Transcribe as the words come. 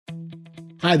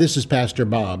Hi, this is Pastor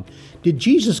Bob. Did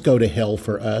Jesus go to hell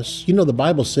for us? You know, the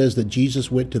Bible says that Jesus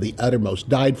went to the uttermost,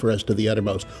 died for us to the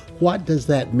uttermost. What does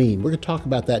that mean? We're going to talk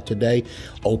about that today.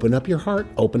 Open up your heart,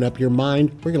 open up your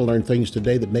mind. We're going to learn things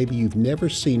today that maybe you've never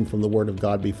seen from the Word of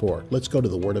God before. Let's go to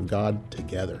the Word of God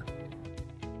together.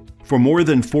 For more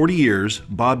than 40 years,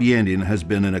 Bob Yandian has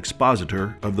been an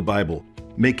expositor of the Bible,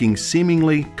 making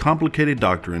seemingly complicated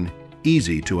doctrine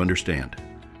easy to understand.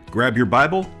 Grab your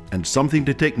Bible and something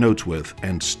to take notes with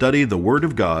and study the Word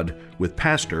of God with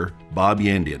Pastor Bob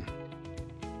Yandian.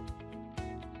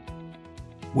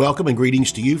 Welcome and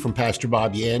greetings to you from Pastor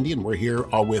Bob Yandian. We're here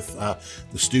with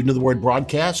the Student of the Word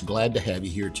broadcast. Glad to have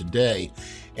you here today.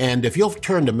 And if you'll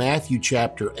turn to Matthew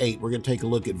chapter 8, we're going to take a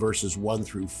look at verses 1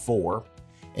 through 4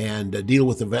 and deal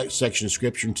with the section of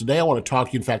Scripture. And today I want to talk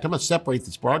to you. In fact, I'm going to separate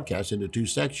this broadcast into two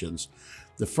sections.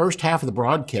 The first half of the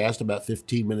broadcast, about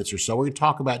 15 minutes or so, we're going to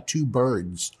talk about two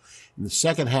birds. In the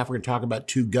second half, we're going to talk about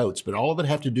two goats, but all of it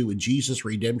have to do with Jesus'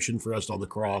 redemption for us on the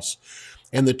cross.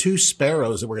 And the two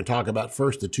sparrows that we're going to talk about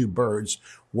first, the two birds,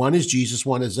 one is Jesus,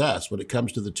 one is us. When it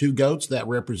comes to the two goats, that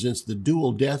represents the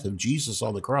dual death of Jesus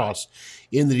on the cross,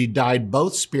 in that he died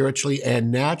both spiritually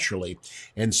and naturally.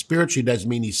 And spiritually doesn't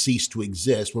mean he ceased to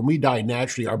exist. When we die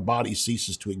naturally, our body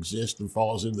ceases to exist and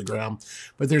falls into the ground.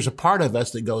 But there's a part of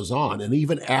us that goes on. And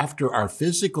even after our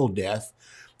physical death,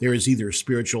 there is either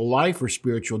spiritual life or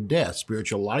spiritual death.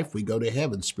 Spiritual life, we go to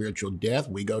heaven. Spiritual death,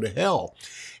 we go to hell.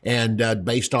 And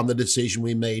based on the decision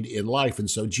we made in life. And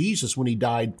so Jesus, when he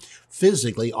died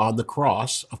physically on the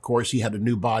cross, of course, he had a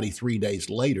new body 3 days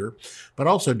later. But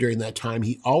also during that time,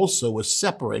 he also was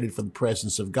separated from the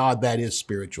presence of God. That is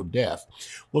spiritual death.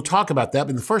 We'll talk about that.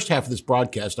 But in the first half of this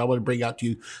broadcast, I want to bring out to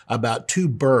you about two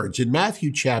birds. In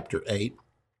Matthew chapter 8,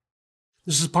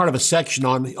 this is part of a section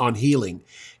on healing,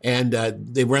 and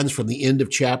it runs from the end of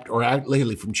chapter, or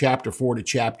literally from chapter 4 to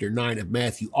chapter 9 of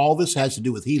Matthew. All this has to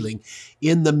do with healing.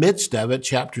 In the midst of it,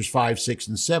 chapters 5, 6,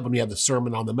 and 7, we have the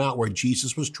Sermon on the Mount where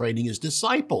Jesus was training his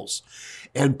disciples.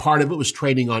 And part of it was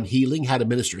training on healing, how to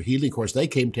minister healing. Of course, they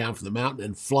came down from the mountain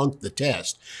and flunked the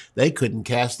test. They couldn't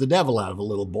cast the devil out of a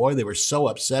little boy. They were so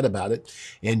upset about it.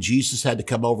 And Jesus had to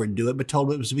come over and do it, but told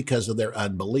them it was because of their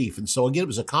unbelief. And so again, it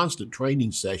was a constant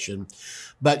training session.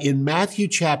 But in Matthew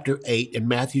chapter 8 and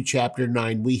Matthew chapter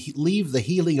 9, we leave the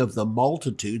healing of the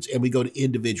multitudes and we go to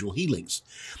individual healings.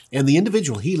 And the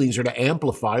individual healings are to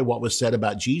amplify what was said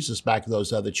about Jesus back in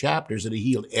those other chapters, that he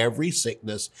healed every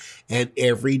sickness and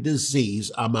every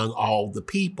disease among all the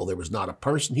people. There was not a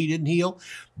person he didn't heal.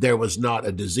 There was not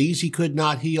a disease he could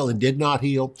not heal and did not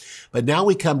heal. But now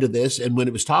we come to this, and when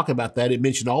it was talking about that, it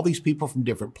mentioned all these people from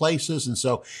different places. And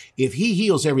so if he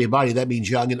heals everybody, that means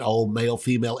young and old, male,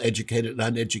 female, educated and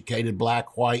uneducated,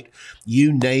 black, white,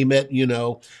 you name it,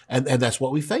 and that's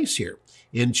what we face here.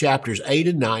 In chapters 8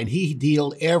 and 9, he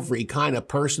healed every kind of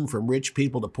person, from rich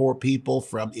people to poor people,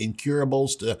 from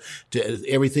incurables to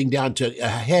everything down to a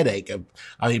headache,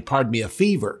 a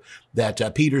fever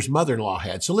that Peter's mother-in-law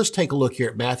had. So let's take a look here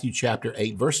at Matthew chapter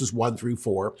 8, verses 1 through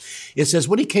 4. It says,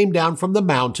 when he came down from the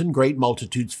mountain, great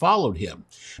multitudes followed him.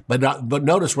 But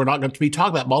notice, we're not going to be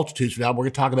talking about multitudes now. We're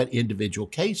going to talk about individual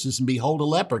cases. And behold, a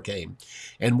leper came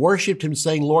and worshipped him,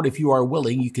 saying, Lord, if you are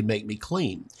willing, you can make me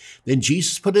clean. Then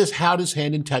Jesus put out his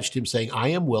hand and touched him, saying, I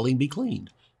am willing, be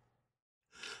cleaned.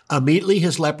 Immediately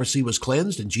his leprosy was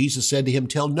cleansed, and Jesus said to him,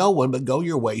 tell no one, but go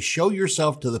your way, show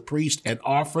yourself to the priest, and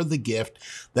offer the gift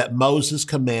that Moses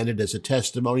commanded as a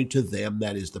testimony to them,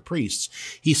 that is the priests.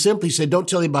 He simply said, don't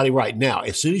tell anybody right now.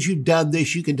 As soon as you've done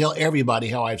this, you can tell everybody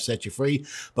how I've set you free,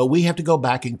 but we have to go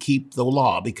back and keep the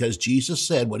law, because Jesus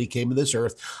said when he came to this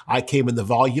earth, I came in the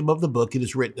volume of the book, it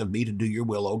is written of me to do your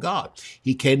will, O God.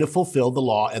 He came to fulfill the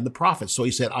law and the prophets. So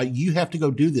he said, you have to go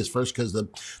do this first, because the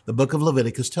book of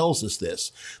Leviticus tells us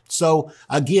this. So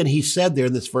again, he said there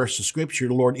in this verse of scripture,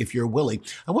 Lord, if you're willing.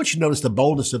 I want you to notice the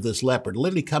boldness of this leper, to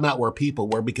literally come out where people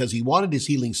were, because he wanted his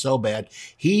healing so bad.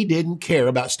 He didn't care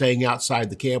about staying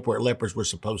outside the camp where lepers were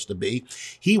supposed to be.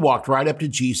 He walked right up to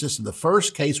Jesus. And the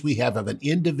first case we have of an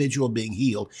individual being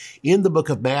healed in the book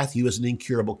of Matthew is an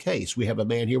incurable case. We have a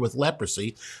man here with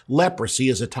leprosy. Leprosy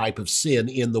is a type of sin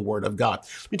in the Word of God.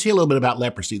 Let me tell you a little bit about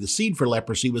leprosy. The seed for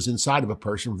leprosy was inside of a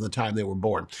person from the time they were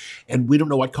born. And we don't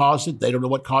know what caused it. They don't know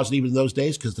what caused it even in those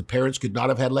days because the parents could not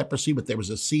have had leprosy, but there was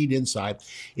a seed inside.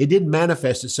 It didn't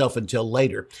manifest itself until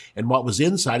later. And what was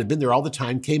inside had been there all the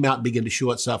time, came out and began to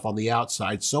show itself on the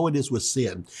outside. So it is with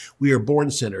sin. We are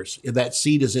born sinners. That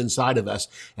seed is inside of us.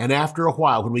 And after a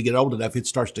while, when we get old enough, it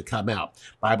starts to come out.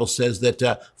 Bible says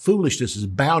that foolishness is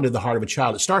bound in the heart of a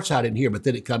child. It starts out in here, but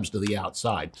then it comes to the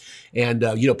outside. And,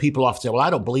 people often say, well, I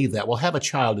don't believe that. Well, have a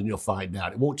child and you'll find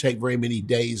out. It won't take very many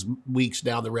days, weeks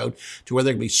down the road to where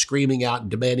they're going to be screaming out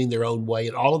and demanding their own way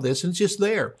and all of this. And it's just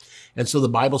there. And so the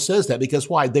Bible says that because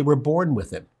why? They were born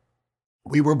with it.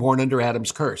 We were born under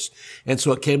Adam's curse. And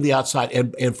so it came to the outside.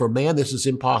 And for man, this is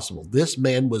impossible. This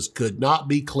man could not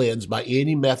be cleansed by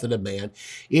any method of man.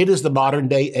 It is the modern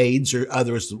day AIDS or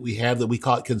others that we have that we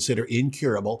consider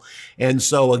incurable. And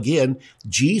so again,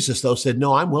 Jesus though said,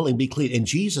 no, I'm willing to be clean. And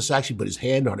Jesus actually put his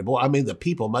hand on him. Boy, I mean, the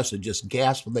people must have just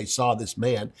gasped when they saw this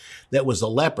man that was a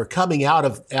leper coming out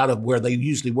of where they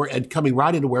usually were and coming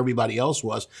right into where everybody else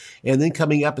was. And then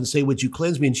coming up and saying, would you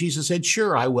cleanse me? And Jesus said,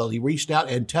 sure, I will. He reached out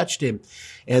and touched him.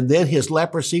 And then his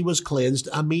leprosy was cleansed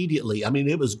immediately. I mean,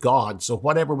 it was gone. So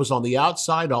whatever was on the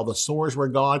outside, all the sores were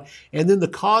gone. And then the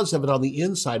cause of it on the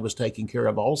inside was taken care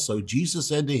of also. Jesus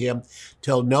said to him,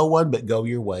 tell no one, but go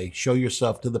your way. Show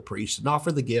yourself to the priest and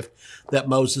offer the gift that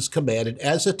Moses commanded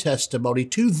as a testimony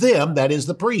to them, that is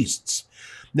the priests.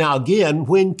 Now, again,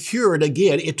 when cured,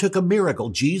 it took a miracle.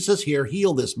 Jesus here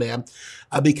healed this man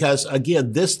because,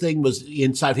 again, this thing was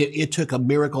inside him. It took a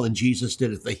miracle, and Jesus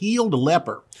did it. The healed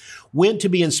leper went to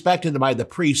be inspected by the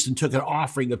priest and took an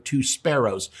offering of 2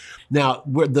 sparrows. Now,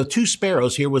 the 2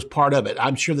 sparrows here was part of it.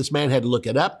 I'm sure this man had to look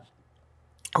it up,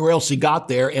 or else he got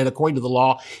there, and according to the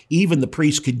law, even the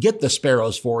priest could get the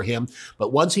sparrows for him.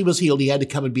 But once he was healed, he had to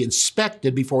come and be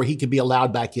inspected before he could be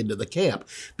allowed back into the camp,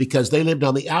 because they lived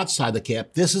on the outside of the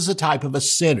camp. This is a type of a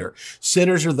sinner.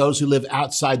 Sinners are those who live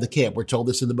outside the camp. We're told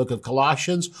this in the book of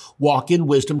Colossians, walk in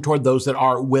wisdom toward those that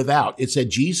are without. It said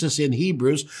Jesus in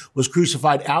Hebrews was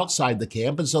crucified outside the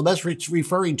camp, and so that's what it's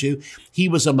referring to. He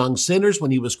was among sinners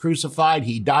when he was crucified.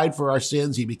 He died for our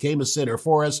sins. He became a sinner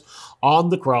for us on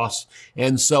the cross.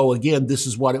 And so again, this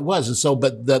is what it was. And so,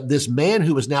 but this man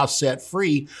who was now set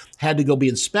free had to go be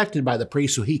inspected by the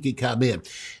priest so he could come in.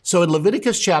 So in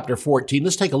Leviticus chapter 14,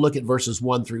 let's take a look at verses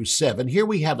 1 through 7. Here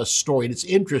we have a story, and it's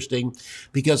interesting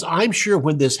because I'm sure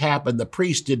when this happened, the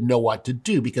priest didn't know what to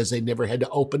do because they never had to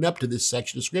open up to this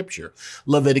section of scripture.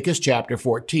 Leviticus chapter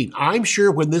 14. I'm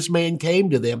sure when this man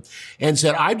came to them and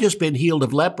said, I've just been healed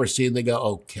of leprosy, and they go,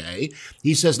 okay.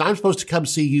 He says, I'm supposed to come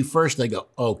see you first. And they go,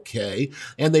 okay.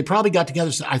 And they probably got together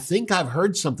and said, I think I've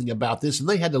heard something about this. And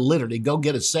they had to literally go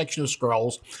get a section of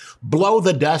scrolls, blow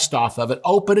the dust off of it,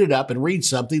 open it up, and read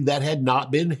something that had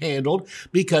not been handled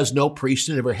because no priest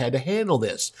had ever had to handle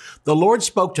this. The Lord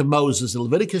spoke to Moses in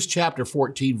Leviticus chapter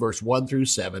 14, verse 1 through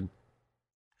 7.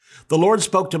 The Lord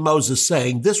spoke to Moses,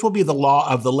 saying, this will be the law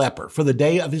of the leper for the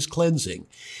day of his cleansing.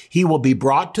 He will be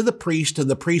brought to the priest, and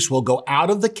the priest will go out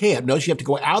of the camp. Notice you have to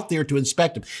go out there to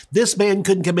inspect him. This man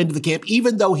couldn't come into the camp.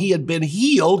 Even though he had been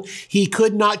healed, he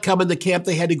could not come in the camp.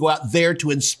 They had to go out there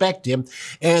to inspect him.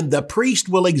 And the priest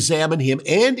will examine him.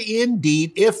 And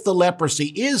indeed, if the leprosy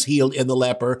is healed in the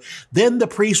leper, then the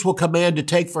priest will command to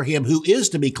take for him who is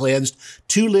to be cleansed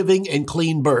 2 living and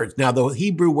clean birds. Now, the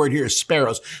Hebrew word here is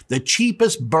sparrows, the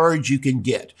cheapest birds you can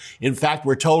get. In fact,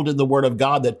 we're told in the Word of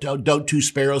God that don't 2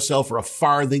 sparrows sell for a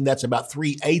farthing? That's about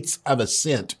 3/8 of a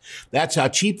cent. That's how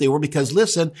cheap they were because,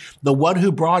 listen, the one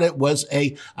who brought it was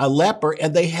a leper,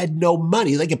 and they had no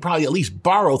money. They could probably at least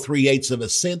borrow 3/8 of a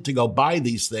cent to go buy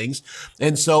these things.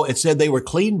 And so it said they were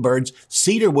clean birds,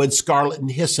 cedar wood, scarlet,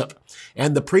 and hyssop.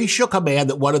 And the priest shall command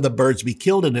that one of the birds be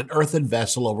killed in an earthen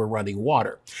vessel over running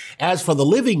water. As for the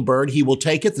living bird, he will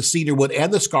take it, the cedar wood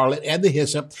and the scarlet and the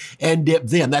hyssop, and dip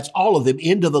them, that's all of them,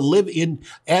 into the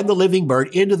living bird,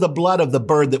 into the blood of the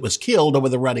bird that was killed over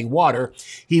the running water.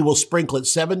 He will sprinkle it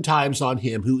 7 times on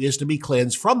him who is to be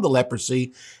cleansed from the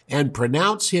leprosy, and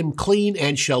pronounce him clean,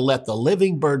 and shall let the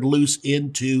living bird loose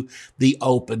into the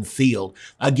open field.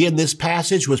 Again, this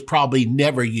passage was probably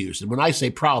never used. And when I say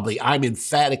probably, I'm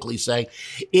emphatically saying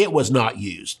it was not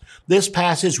used. This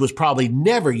passage was probably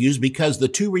never used because the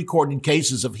 2 recorded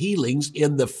cases of healings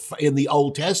in the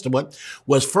Old Testament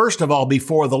was, first of all,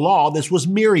 before the law. This was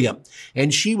Miriam,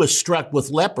 and she was struck with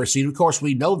leprosy. Of course,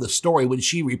 we know the story. When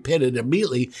she repented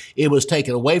immediately, it was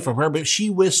taken away from her, but she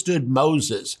withstood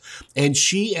Moses, and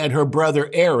she and her brother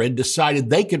Aaron decided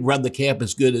they could run the camp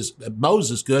as good as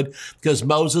Moses could because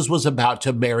Moses was about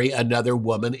to marry another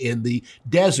woman in the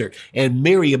desert. And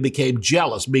Miriam became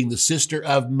jealous, being the sister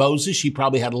of Moses. She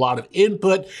probably had a lot of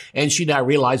input, and she now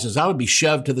realizes, I'm going to be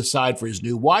shoved to the side for his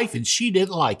new wife, and she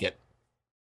didn't like it.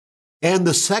 And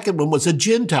the second one was a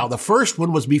Gentile. The first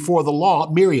one was before the law,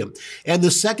 Miriam. And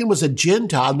the second was a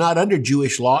Gentile, not under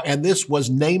Jewish law. And this was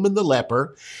Naaman the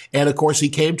leper. And of course, he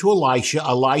came to Elisha.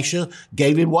 Elisha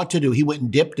gave him what to do. He went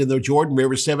and dipped in the Jordan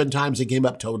River 7 times and came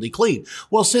up totally clean.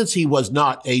 Well, since he was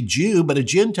not a Jew, but a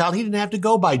Gentile, he didn't have to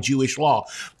go by Jewish law.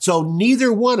 So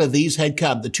neither one of these had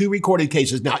come, the 2 recorded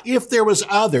cases. Now, if there was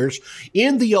others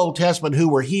in the Old Testament who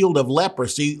were healed of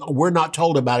leprosy, we're not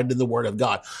told about it in the Word of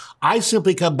God. I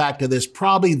simply come back to this.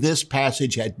 Probably this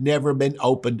passage had never been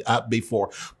opened up before.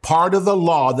 Part of the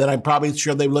law that I'm probably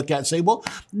sure they look at and say, well,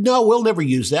 no, we'll never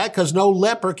use that because no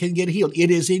leper can get healed. It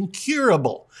is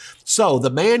incurable. So the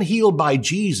man healed by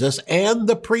Jesus and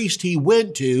the priest he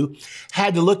went to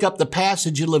had to look up the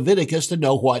passage in Leviticus to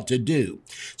know what to do.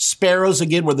 Sparrows,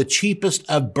 again, were the cheapest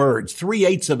of birds,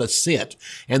 3/8 of a cent.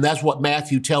 And that's what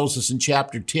Matthew tells us in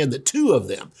chapter 10, that 2 of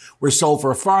them were sold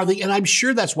for a farthing. And I'm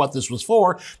sure that's what this was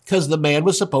for, because the man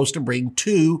was supposed to bring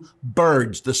 2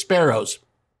 birds, the sparrows.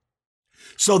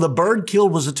 So the bird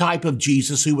killed was a type of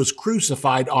Jesus who was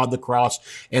crucified on the cross,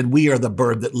 and we are the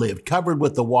bird that lived, covered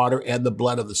with the water and the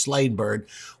blood of the slain bird.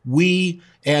 We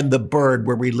and the bird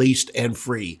were released and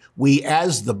free. We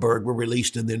as the bird were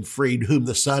released and then freed. Whom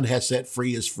the Son has set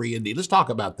free is free indeed. Let's talk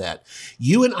about that.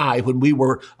 You and I, when we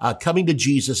were coming to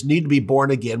Jesus, need to be born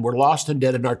again. We're lost and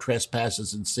dead in our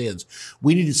trespasses and sins.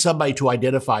 We needed somebody to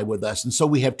identify with us. And so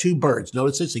we have 2 birds.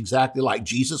 Notice it's exactly like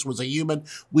Jesus was a human.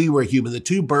 We were human. The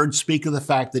 2 birds speak of the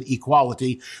fact that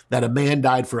equality, that a man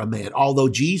died for a man. Although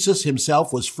Jesus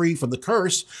himself was free from the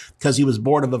curse because he was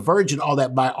born of a virgin, all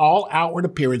that by all outward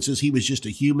appearances, he was just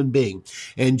a human being.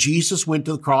 And Jesus went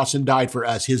to the cross and died for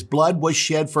us. His blood was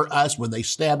shed for us when they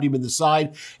stabbed him in the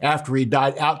side. After he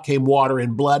died, out came water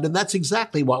and blood. And that's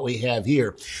exactly what we have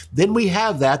here. Then we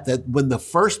have that when the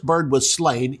first bird was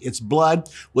slain, its blood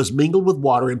was mingled with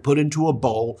water and put into a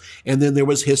bowl. And then there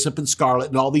was hyssop and scarlet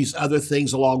and all these other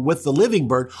things along with the living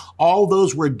bird. All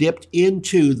those were dipped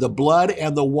into the blood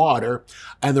and the water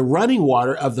and the running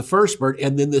water of the first bird.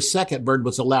 And then the second bird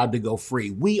was allowed to go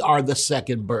free. We are the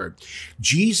second bird.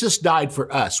 Jesus died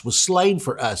for us, was slain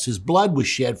for us. His blood was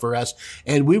shed for us,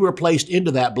 and we were placed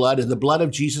into that blood, and the blood of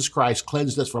Jesus Christ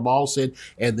cleansed us from all sin,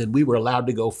 and then we were allowed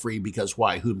to go free because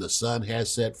why? Whom the Son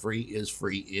has set free is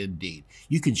free indeed.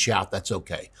 You can shout, that's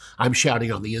okay. I'm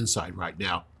shouting on the inside right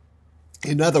now.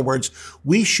 In other words,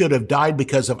 we should have died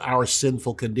because of our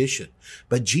sinful condition,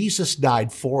 but Jesus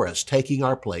died for us, taking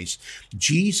our place.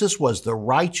 Jesus was the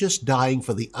righteous dying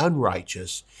for the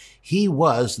unrighteous. He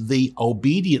was the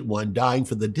obedient one dying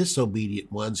for the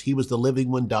disobedient ones. He was the living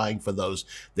one dying for those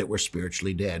that were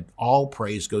spiritually dead. All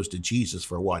praise goes to Jesus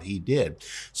for what he did.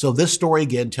 So this story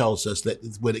again tells us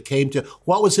that when it came to,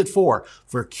 what was it for?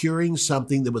 For curing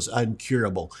something that was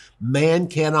uncurable. Man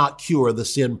cannot cure the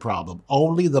sin problem.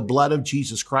 Only the blood of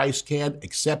Jesus Christ can,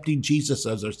 accepting Jesus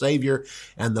as our Savior.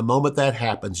 And the moment that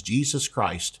happens, Jesus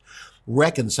Christ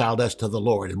reconciled us to the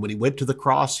Lord. And when he went to the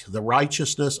cross, the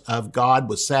righteousness of God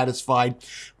was satisfied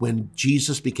when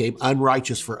Jesus became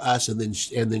unrighteous for us and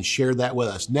then shared that with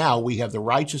us. Now we have the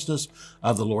righteousness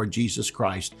of the Lord Jesus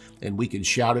Christ, and we can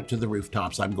shout it to the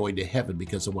rooftops. I'm going to heaven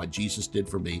because of what Jesus did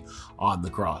for me on the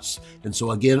cross. And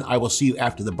so again, I will see you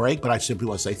after the break, but I simply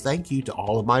want to say thank you to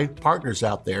all of my partners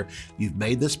out there. You've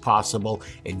made this possible,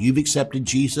 and you've accepted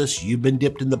Jesus. You've been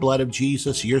dipped in the blood of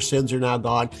Jesus. Your sins are now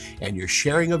gone, and you're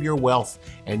sharing of your wealth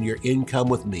and your income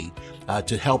with me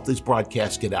to help these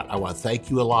broadcasts get out. I want to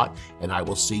thank you a lot, and I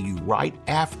will see you right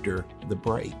after the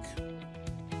break.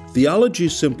 Theology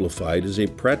Simplified is a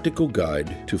practical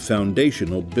guide to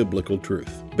foundational biblical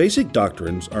truth. Basic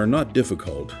doctrines are not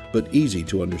difficult, but easy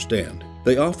to understand.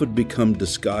 They often become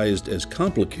disguised as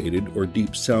complicated or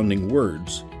deep-sounding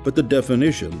words, but the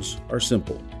definitions are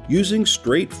simple. Using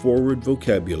straightforward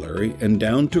vocabulary and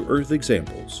down-to-earth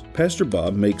examples, Pastor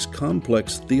Bob makes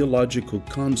complex theological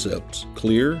concepts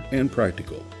clear and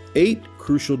practical. 8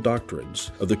 crucial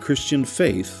doctrines of the Christian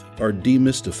faith are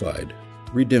demystified: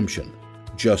 redemption,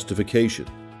 justification,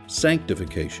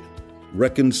 sanctification,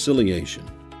 reconciliation,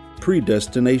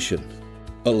 predestination,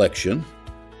 election,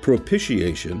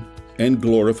 propitiation, and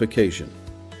glorification.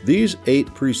 These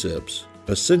 8 precepts,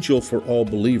 essential for all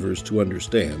believers to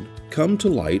understand, come to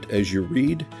light as you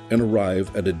read and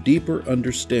arrive at a deeper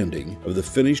understanding of the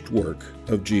finished work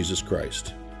of Jesus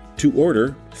Christ. To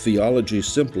order Theology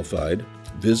Simplified,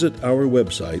 visit our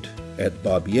website at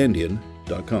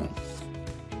bobyandian.com.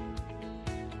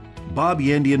 Bob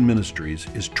Yandian Ministries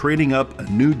is training up a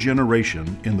new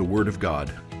generation in the Word of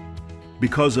God.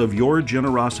 Because of your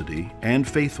generosity and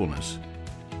faithfulness,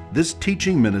 this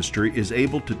teaching ministry is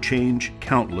able to change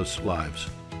countless lives.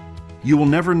 You will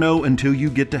never know until you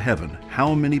get to heaven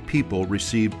how many people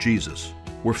received Jesus,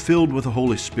 were filled with the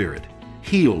Holy Spirit,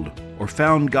 healed, or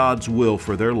found God's will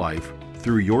for their life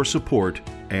through your support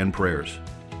and prayers.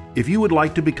 If you would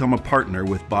like to become a partner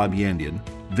with Bob Yandian,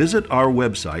 visit our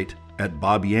website at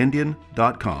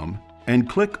bobyandian.com and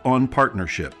click on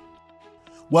Partnership.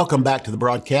 Welcome back to the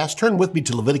broadcast. Turn with me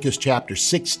to Leviticus chapter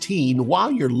 16 while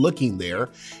you're looking there.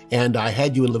 And I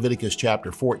had you in Leviticus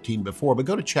chapter 14 before, but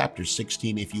go to chapter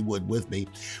 16 if you would with me.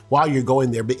 While you're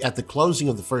going there, at the closing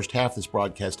of the first half of this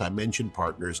broadcast, I mentioned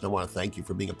partners, and I want to thank you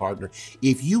for being a partner.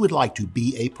 If you would like to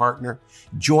be a partner,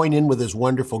 join in with this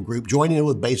wonderful group. Join in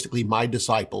with basically my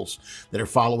disciples that are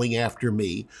following after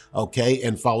me, okay,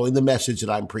 and following the message that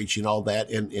I'm preaching, all that.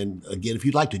 And again, if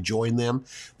you'd like to join them,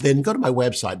 then go to my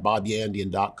website,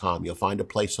 bobyandian.com. You'll find a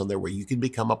place on there where you can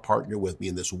become a partner with me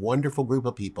in this wonderful group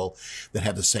of people that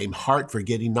have the same heart for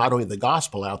getting not only the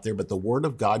gospel out there, but the word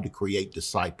of God to create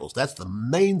disciples. That's the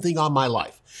main thing on my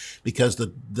life, because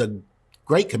the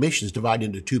Great Commission is divided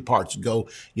into two parts. Go,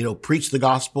 preach the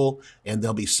gospel and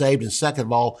they'll be saved. And second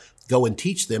of all, go and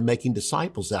teach them, making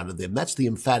disciples out of them. That's the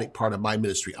emphatic part of my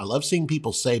ministry. I love seeing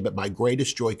people saved, but my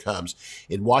greatest joy comes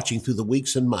in watching through the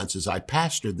weeks and months as I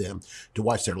pastor them to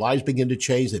watch their lives begin to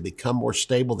change. They become more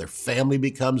stable. Their family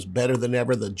becomes better than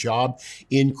ever. The job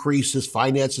increases.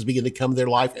 Finances begin to come in their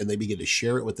life, and they begin to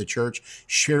share it with the church,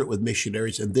 share it with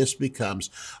missionaries. And this becomes,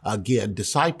 again,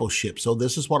 discipleship. So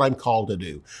this is what I'm called to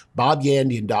do.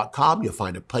 bobyandian.com. You'll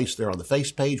find a place there on the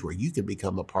face page where you can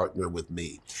become a partner with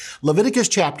me. Leviticus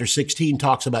chapter 16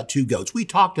 talks about two goats. We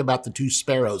talked about the two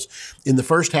sparrows in the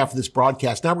first half of this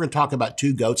broadcast. Now we're going to talk about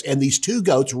two goats, and these two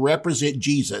goats represent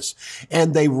Jesus,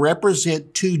 and they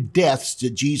represent two deaths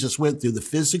that Jesus went through. The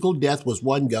physical death was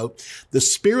one goat. The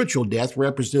spiritual death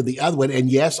represented the other one,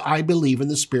 and yes, I believe in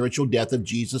the spiritual death of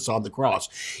Jesus on the cross.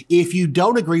 If you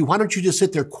don't agree, why don't you just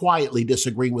sit there quietly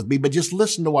disagreeing with me, but just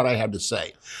listen to what I have to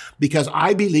say, because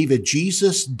I believe if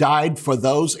Jesus died for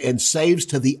those and saves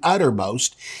to the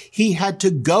uttermost, he had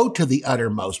to go to the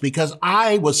uttermost, because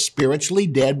I was spiritually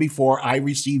dead before I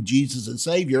received Jesus as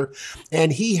Savior,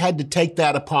 and he had to take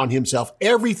that upon himself.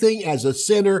 Everything as a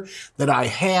sinner that I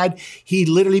had, he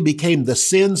literally became the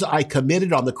sins I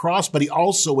committed on the cross, but he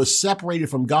also was separated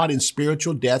from God in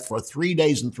spiritual death for 3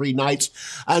 days and 3 nights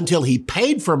until he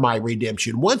paid for my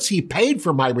redemption. Once he paid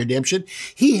for my redemption,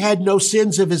 he had no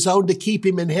sins of his own to keep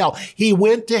him in hell. He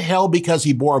went to hell because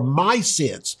he bore my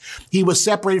sins. He was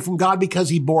separated from God because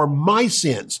he bore my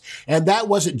sins. And that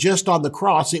wasn't just on the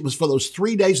cross. It was for those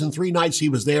 3 days and 3 nights he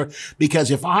was there,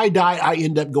 because if I die, I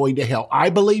end up going to hell. I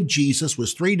believe Jesus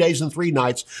was 3 days and 3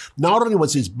 nights. Not only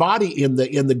was his body in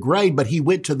the grave, but he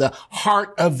went to the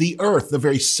heart of the earth, the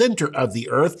very center of the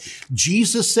earth.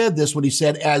 Jesus said this when he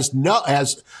said, as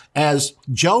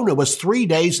Jonah was 3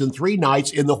 days and 3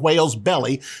 nights in the whale's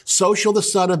belly, so shall the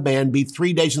Son of Man be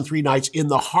 3 days and 3 nights in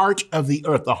the heart of the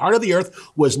earth. The heart of the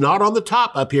earth was not on the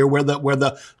top up here where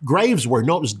the graves were.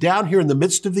 No, it was down here in the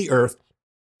midst of the earth.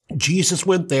 Jesus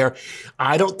went there.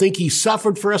 I don't think he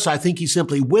suffered for us. I think he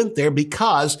simply went there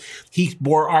because he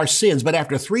bore our sins. But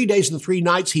after 3 days and 3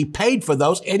 nights, he paid for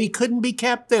those, and he couldn't be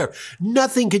kept there.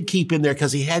 Nothing could keep him there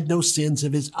because he had no sins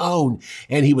of his own.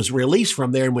 And he was released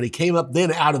from there. And when he came up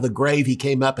then out of the grave, he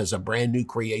came up as a brand new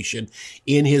creation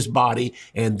in his body.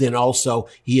 And then also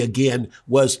he again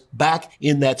was back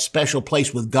in that special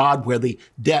place with God where the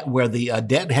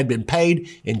debt had been paid,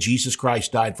 and Jesus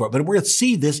Christ died for it. But we're going to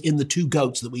see this in the two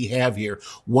goats that we have here.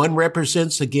 One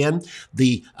represents, again,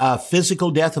 the physical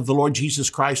death of the Lord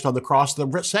Jesus Christ on the cross.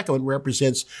 The second one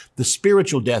represents the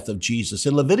spiritual death of Jesus.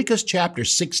 In Leviticus chapter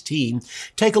 16,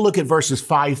 take a look at verses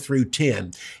 5 through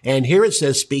 10. And here it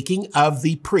says, speaking of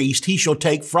the priest, he shall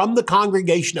take from the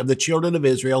congregation of the children of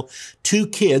Israel 2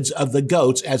 kids of the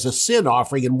goats as a sin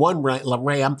offering and 1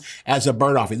 ram as a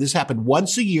burnt offering. This happened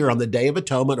once a year on the Day of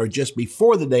Atonement, or just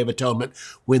before the Day of Atonement,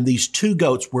 when these 2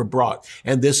 goats were brought.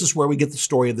 And this is where we get the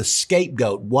story of the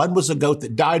scapegoat. One was a goat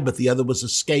that died, but the other was a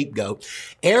scapegoat.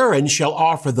 Aaron shall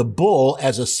offer the bull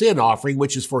as a sin offering,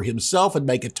 which is for himself, and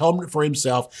make atonement for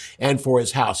himself and for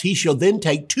his house. He shall then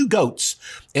take 2 goats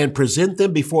and present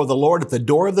them before the Lord at the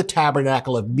door of the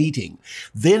tabernacle of meeting.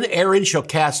 Then Aaron shall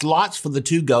cast lots for the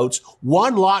 2 goats,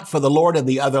 1 lot for the Lord and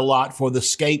the other lot for the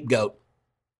scapegoat.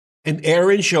 And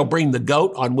Aaron shall bring the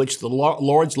goat on which the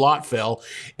Lord's lot fell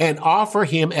and offer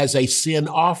him as a sin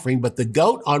offering. But the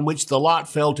goat on which the lot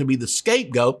fell to be the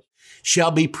scapegoat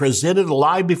shall be presented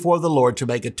alive before the Lord to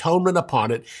make atonement upon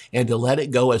it and to let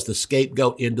it go as the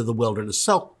scapegoat into the wilderness.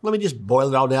 So let me just boil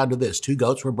it all down to this. 2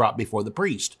 goats were brought before the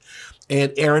priest.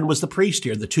 And Aaron was the priest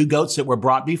here. The two goats that were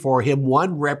brought before him,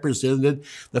 one represented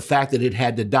the fact that it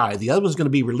had to die. The other was going to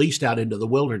be released out into the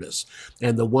wilderness.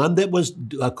 And the one that was,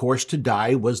 of course, to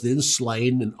die was then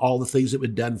slain and all the things that were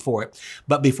done for it.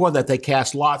 But before that, they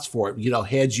cast lots for it.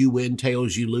 Heads you win,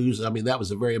 tails you lose. I mean, that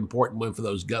was a very important one for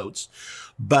those goats.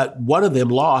 But one of them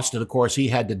lost, and of course, he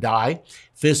had to die,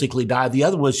 physically die. The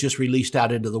other was just released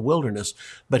out into the wilderness.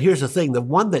 But here's the thing. The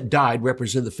one that died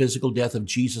represented the physical death of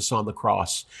Jesus on the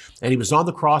cross. And he was on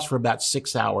the cross for about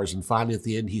 6 hours. And finally, at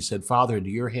the end, he said, Father, into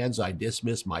your hands I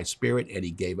dismiss my spirit. And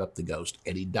he gave up the ghost,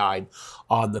 and he died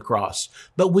on the cross.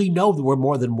 But we know that we're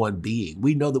more than one being.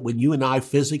 We know that when you and I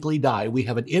physically die, we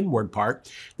have an inward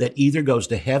part that either goes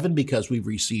to heaven because we've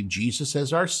received Jesus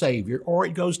as our Savior, or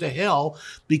it goes to hell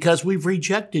because we've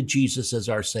rejected Jesus as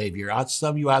our Savior.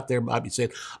 Some of you out there might be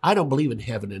saying, I don't believe in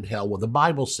heaven and hell. Well, the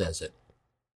Bible says it.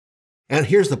 And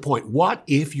here's the point. What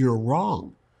if you're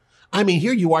wrong? I mean,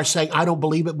 here you are saying, I don't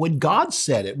believe it when God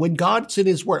said it, when God said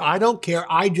his word. I don't care.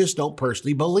 I just don't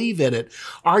personally believe in it.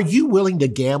 Are you willing to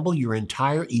gamble your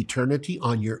entire eternity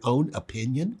on your own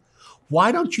opinion?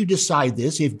 Why don't you decide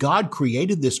this? If God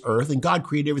created this earth and God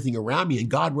created everything around me and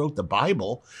God wrote the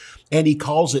Bible and he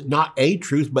calls it not a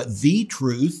truth, but the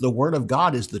truth, the word of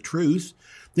God is the truth,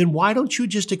 then why don't you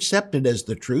just accept it as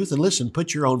the truth? And listen,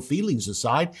 put your own feelings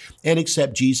aside and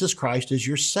accept Jesus Christ as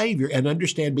your Savior and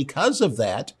understand because of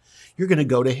that, you're going to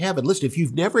go to heaven. Listen, if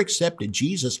you've never accepted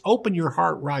Jesus, open your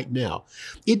heart right now.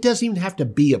 It doesn't even have to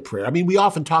be a prayer. I mean, we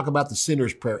often talk about the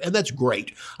sinner's prayer, and that's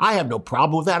great. I have no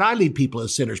problem with that. I lead people in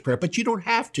sinner's prayer, but you don't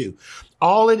have to.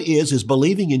 All it is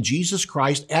believing in Jesus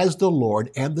Christ as the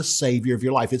Lord and the Savior of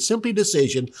your life. It's simply a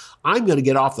decision. I'm going to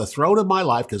get off the throne of my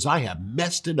life because I have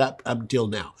messed it up until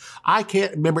now. I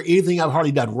can't remember anything I've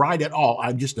hardly done right at all.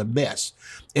 I'm just a mess.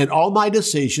 And all my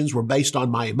decisions were based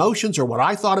on my emotions or what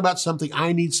I thought about something.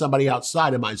 I need somebody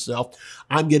outside of myself.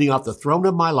 I'm getting off the throne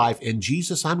of my life. And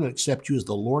Jesus, I'm going to accept you as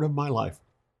the Lord of my life.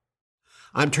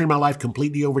 I'm turning my life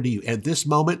completely over to you. At this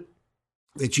moment,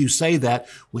 that you say that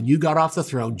when you got off the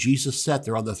throne, Jesus sat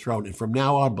there on the throne. And from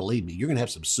now on, believe me, you're going to have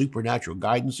some supernatural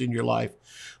guidance in your life.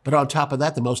 But on top of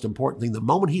that, the most important thing, the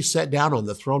moment he sat down on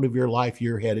the throne of your life,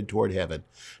 you're headed toward heaven,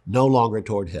 no longer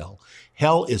toward hell.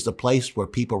 Hell is the place where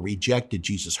people rejected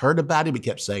Jesus, heard about him, and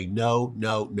kept saying no,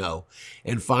 no, no,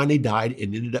 and finally died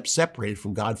and ended up separated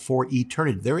from God for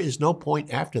eternity. There is no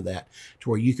point after that to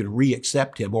where you can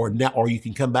re-accept him or you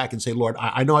can come back and say, Lord,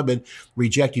 I know I've been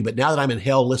rejecting you, but now that I'm in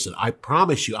hell, listen, I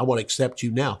promise you, I want to accept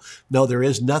you now. No, there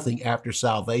is nothing after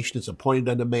salvation. It's appointed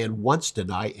unto man once to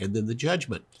die and then the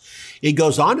judgment. It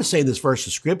goes on to say in this verse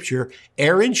of scripture,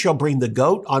 Aaron shall bring the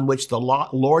goat on which the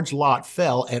Lord's lot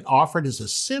fell and offer it as a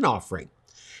sin offering.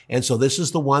 And so this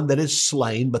is the one that is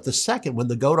slain. But the second one,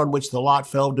 the goat on which the lot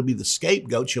fell to be the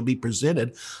scapegoat, shall be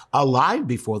presented alive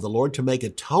before the Lord to make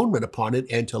atonement upon it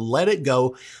and to let it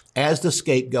go as the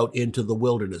scapegoat into the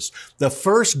wilderness. The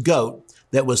first goat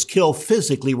that was killed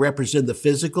physically represented the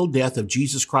physical death of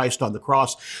Jesus Christ on the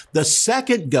cross. The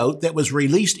second goat that was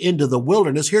released into the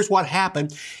wilderness, here's what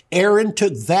happened. Aaron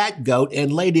took that goat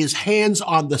and laid his hands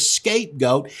on the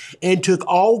scapegoat and took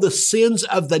all the sins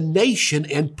of the nation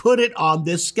and put it on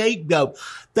this scapegoat.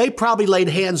 They probably laid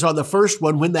hands on the first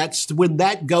one when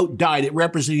that goat died. It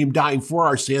represented him dying for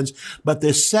our sins, but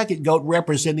this second goat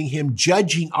representing him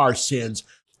judging our sins.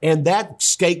 And that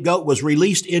scapegoat was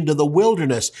released into the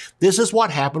wilderness. This is what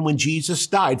happened when Jesus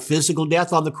died. Physical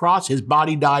death on the cross, his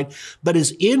body died, but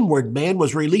his inward man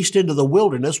was released into the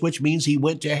wilderness, which means he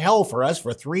went to hell for us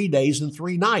for 3 days and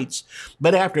 3 nights.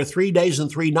 But after 3 days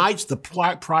and 3 nights, the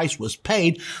price was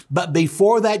paid. But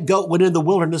before that goat went in the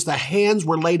wilderness, the hands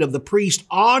were laid of the priest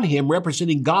on him,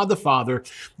 representing God the Father,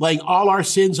 laying all our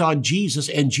sins on Jesus,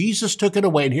 and Jesus took it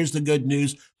away. And here's the good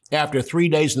news. After 3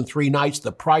 days and 3 nights,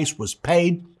 the price was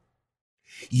paid.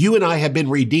 You and I have been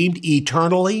redeemed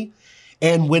eternally.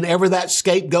 And whenever that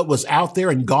scapegoat was out there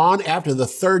and gone after the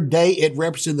third day, it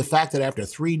represented the fact that after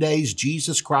 3 days,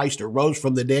 Jesus Christ arose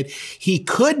from the dead. He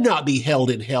could not be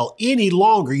held in hell any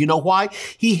longer. You know why?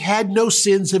 He had no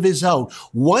sins of his own.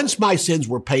 Once my sins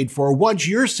were paid for, once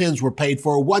your sins were paid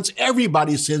for, once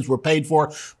everybody's sins were paid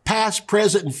for, past,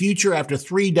 present, and future, after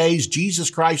 3 days,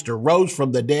 Jesus Christ arose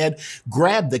from the dead,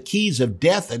 grabbed the keys of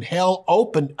death and hell,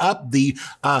 opened up the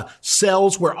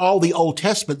cells where all the Old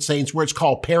Testament saints, where it's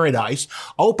called paradise,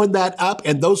 opened that up,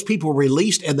 and those people were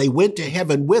released and they went to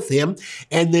heaven with him.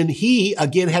 And then he,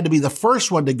 again, had to be the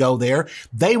first one to go there.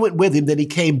 They went with him. Then he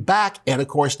came back. And of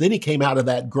course, then he came out of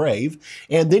that grave.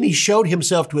 And then he showed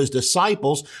himself to his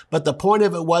disciples. But the point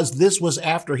of it was, this was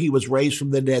after he was raised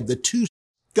from the dead. The two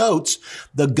goats.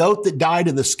 The goat that died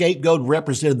and the scapegoat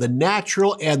represented the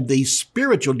natural and the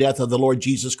spiritual death of the Lord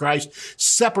Jesus Christ,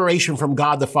 separation from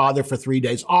God the Father for 3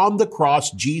 days. On the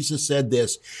cross, Jesus said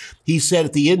this. He said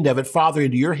at the end of it, Father,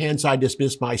 into your hands I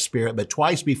dismiss my spirit. But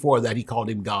twice before that, he called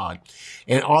him God.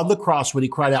 And on the cross, when he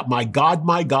cried out, my God,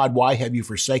 why have you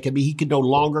forsaken me? He could no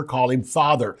longer call him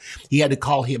Father. He had to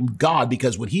call him God,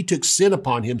 because when he took sin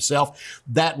upon himself,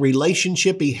 that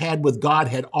relationship he had with God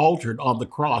had altered on the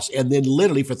cross. And then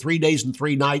literally for 3 days and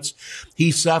 3 nights,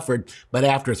 he suffered. But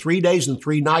after 3 days and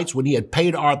 3 nights, when he had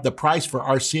paid the price for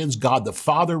our sins, God the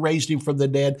Father raised him from the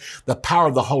dead. The power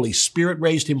of the Holy Spirit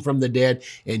raised him from the dead.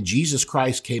 And Jesus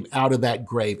Christ came out of that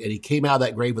grave. And he came out of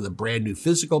that grave with a brand new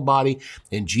physical body.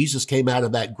 And Jesus came out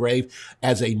of that grave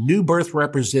as a new birth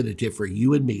representative for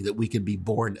you and me, that we could be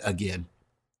born again.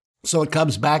 So it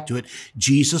comes back to it.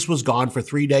 Jesus was gone for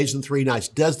 3 days and 3 nights.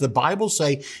 Does the Bible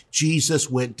say Jesus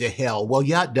went to hell? Well,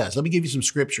 yeah, it does. Let me give you some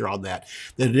scripture on that.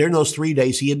 That during those 3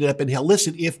 days, he ended up in hell.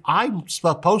 Listen, if I'm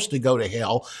supposed to go to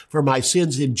hell for my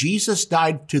sins and Jesus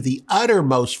died to the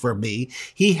uttermost for me,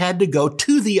 he had to go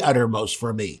to the uttermost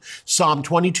for me. Psalm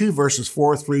 22 verses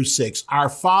 4-6. Our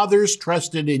fathers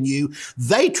trusted in you.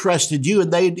 They trusted you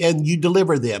and you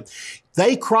delivered them.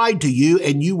 They cried to you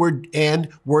and you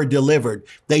were delivered.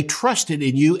 They trusted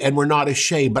in you and were not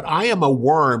ashamed. But I am a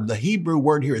worm. The Hebrew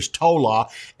word here is tola,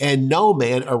 and no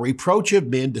man, a reproach of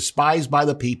men, despised by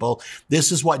the people. This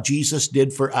is what Jesus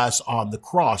did for us on the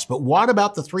cross. But what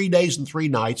about the 3 days and 3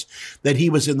 nights that he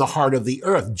was in the heart of the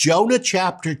earth? Jonah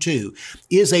chapter 2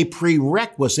 is a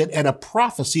prerequisite and a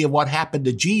prophecy of what happened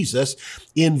to Jesus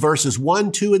in verses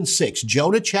 1, 2, and 6.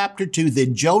 Jonah chapter 2,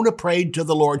 then Jonah prayed to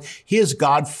the Lord, his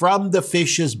God, from the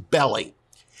fish's belly.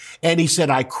 And he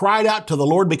said, I cried out to the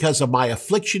Lord because of my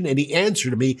affliction, and he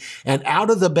answered me. And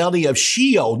out of the belly of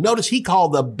Sheol, notice he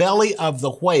called the belly of the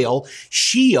whale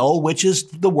Sheol, which is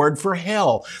the word for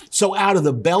hell. So out of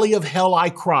the belly of hell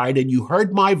I cried, and you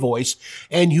heard my voice,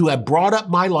 and you have brought up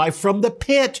my life from the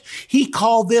pit. He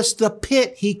called this the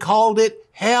pit. He called it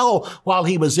hell while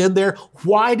he was in there.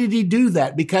 Why did he do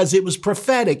that? Because it was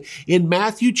prophetic. In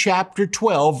Matthew chapter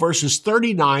 12, verses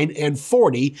 39 and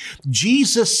 40,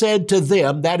 Jesus said to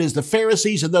them, that is the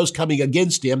Pharisees and those coming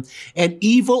against him, an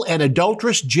evil and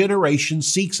adulterous generation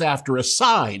seeks after a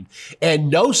sign, and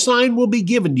no sign will be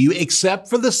given to you except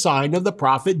for the sign of the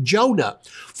prophet Jonah.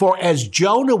 For as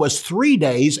Jonah was 3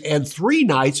 days and 3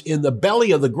 nights in the belly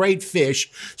of the great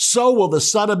fish, so will the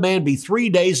Son of Man be 3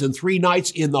 days and 3 nights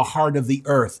in the heart of the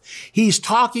earth. He's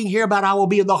talking here about I will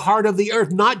be in the heart of the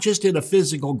earth, not just in a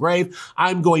physical grave.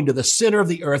 I'm going to the center of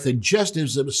the earth. And just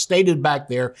as it was stated back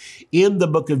there in the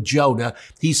book of Jonah,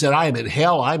 he said, I am in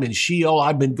hell. I'm in Sheol.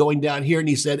 I've been going down here. And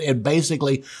he said, and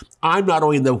basically, I'm not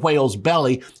only in the whale's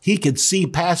belly. He could see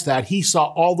past that. He saw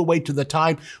all the way to the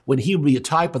time when he would be a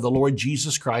type of the Lord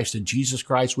Jesus Christ. And Jesus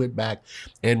Christ went back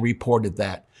and reported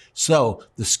that. So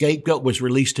the scapegoat was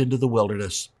released into the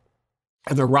wilderness.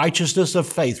 And the righteousness of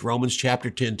faith, Romans chapter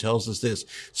 10 tells us this,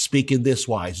 speak in this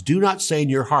wise, do not say in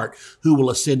your heart, who will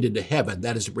ascend into heaven?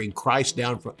 That is to bring Christ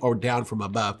down from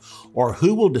above, or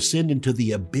who will descend into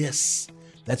the abyss?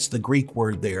 That's the Greek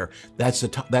word there. That's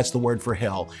the word for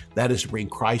hell. That is to bring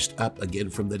Christ up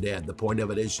again from the dead. The point of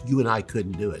it is you and I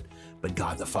couldn't do it, but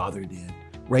God the Father did.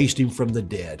 Raised him from the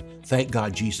dead. Thank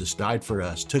God Jesus died for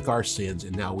us, took our sins,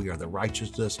 and now we are the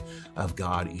righteousness of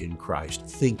God in Christ.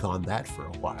 Think on that for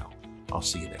a while. I'll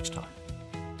see you next time.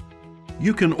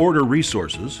 You can order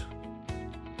resources,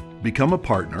 become a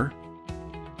partner,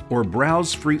 or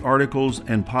browse free articles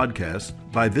and podcasts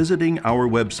by visiting our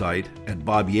website at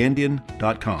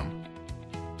bobyandian.com.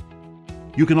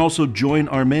 You can also join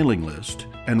our mailing list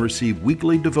and receive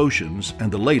weekly devotions and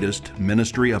the latest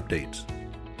ministry updates.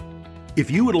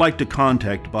 If you would like to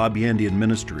contact Bob Yandian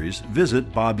Ministries, visit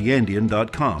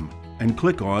bobyandian.com and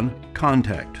click on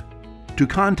Contact. To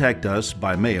contact us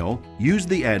by mail, use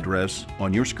the address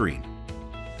on your screen.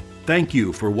 Thank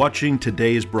you for watching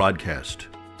today's broadcast.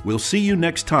 We'll see you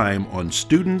next time on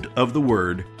Student of the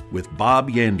Word with Bob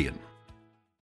Yandian.